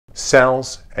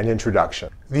Cells and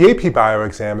introduction. The AP Bio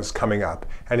exam is coming up,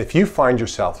 and if you find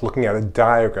yourself looking at a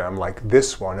diagram like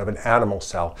this one of an animal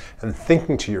cell and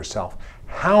thinking to yourself,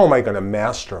 how am I going to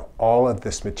master all of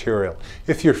this material?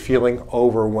 If you're feeling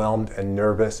overwhelmed and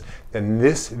nervous, then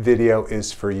this video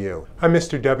is for you. I'm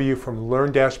Mr. W from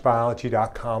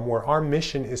learn-biology.com, where our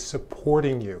mission is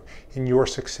supporting you in your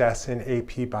success in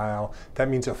AP Bio. That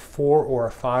means a 4 or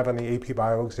a 5 on the AP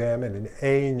Bio exam and an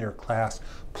A in your class.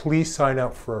 Please sign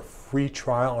up for a free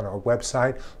trial on our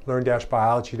website,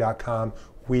 learn-biology.com.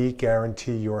 We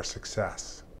guarantee your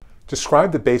success.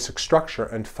 Describe the basic structure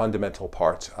and fundamental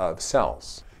parts of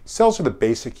cells. Cells are the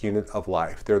basic unit of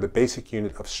life. They're the basic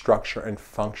unit of structure and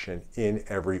function in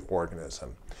every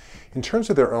organism. In terms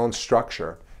of their own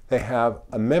structure, they have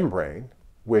a membrane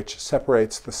which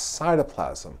separates the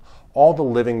cytoplasm, all the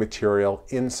living material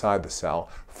inside the cell,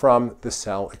 from the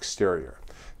cell exterior.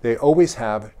 They always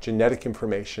have genetic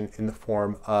information in the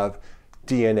form of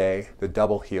DNA, the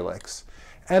double helix,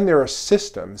 and there are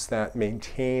systems that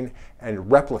maintain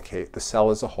and replicate the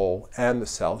cell as a whole and the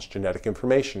cell's genetic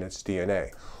information, its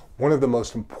DNA. One of the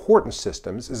most important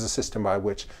systems is a system by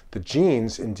which the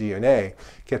genes in DNA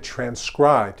get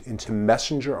transcribed into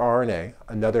messenger RNA,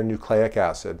 another nucleic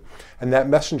acid, and that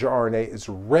messenger RNA is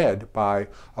read by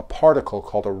a particle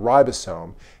called a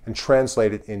ribosome and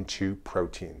translated into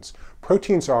proteins.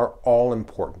 Proteins are all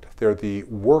important. They're the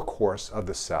workhorse of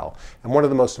the cell, and one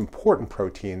of the most important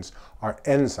proteins are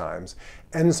enzymes.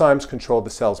 Enzymes control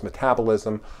the cell's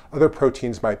metabolism. Other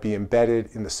proteins might be embedded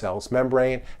in the cell's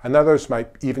membrane, and others might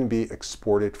even be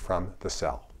exported from the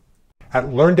cell.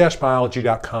 At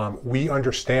learn-biology.com, we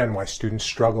understand why students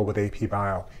struggle with AP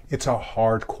Bio. It's a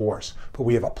hard course, but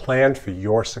we have a plan for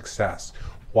your success.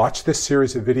 Watch this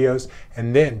series of videos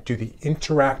and then do the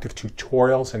interactive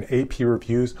tutorials and AP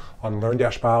reviews on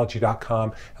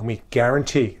learn-biology.com, and we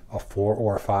guarantee a 4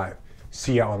 or a 5.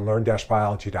 See you on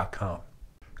learn-biology.com.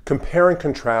 Compare and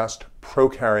contrast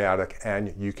prokaryotic and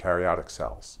eukaryotic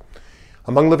cells.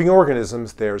 Among living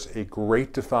organisms, there's a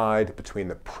great divide between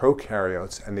the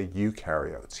prokaryotes and the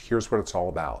eukaryotes. Here's what it's all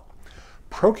about.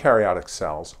 Prokaryotic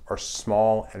cells are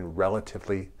small and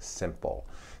relatively simple.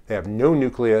 They have no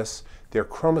nucleus. Their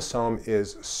chromosome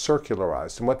is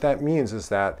circularized, and what that means is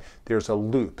that there's a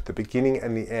loop. The beginning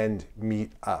and the end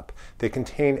meet up. They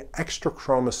contain extra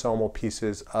chromosomal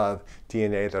pieces of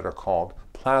DNA that are called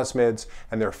plasmids,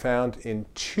 and they're found in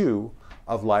 2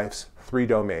 of life's 3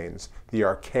 domains, the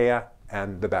archaea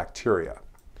and the bacteria.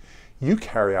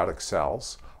 Eukaryotic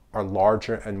cells are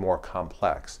larger and more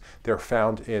complex. They're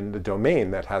found in the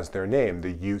domain that has their name,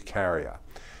 the eukarya.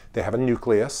 They have a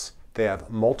nucleus. They have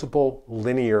multiple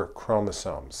linear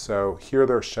chromosomes. So here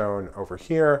they're shown over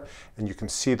here, and you can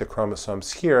see the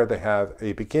chromosomes here. They have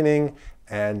a beginning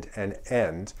and an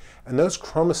end. And those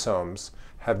chromosomes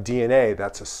have DNA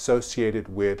that's associated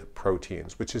with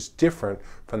proteins, which is different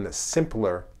from the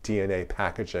simpler DNA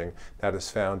packaging that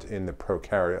is found in the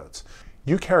prokaryotes.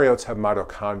 Eukaryotes have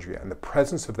mitochondria, and the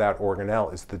presence of that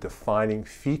organelle is the defining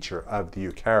feature of the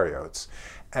eukaryotes.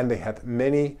 And they have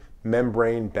many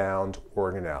membrane-bound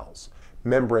organelles.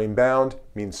 Membrane-bound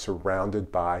means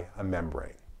surrounded by a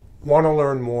membrane. Want to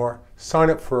learn more?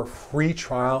 Sign up for a free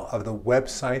trial of the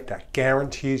website that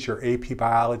guarantees your AP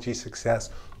Biology success,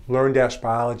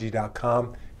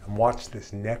 learn-biology.com, and watch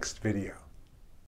this next video.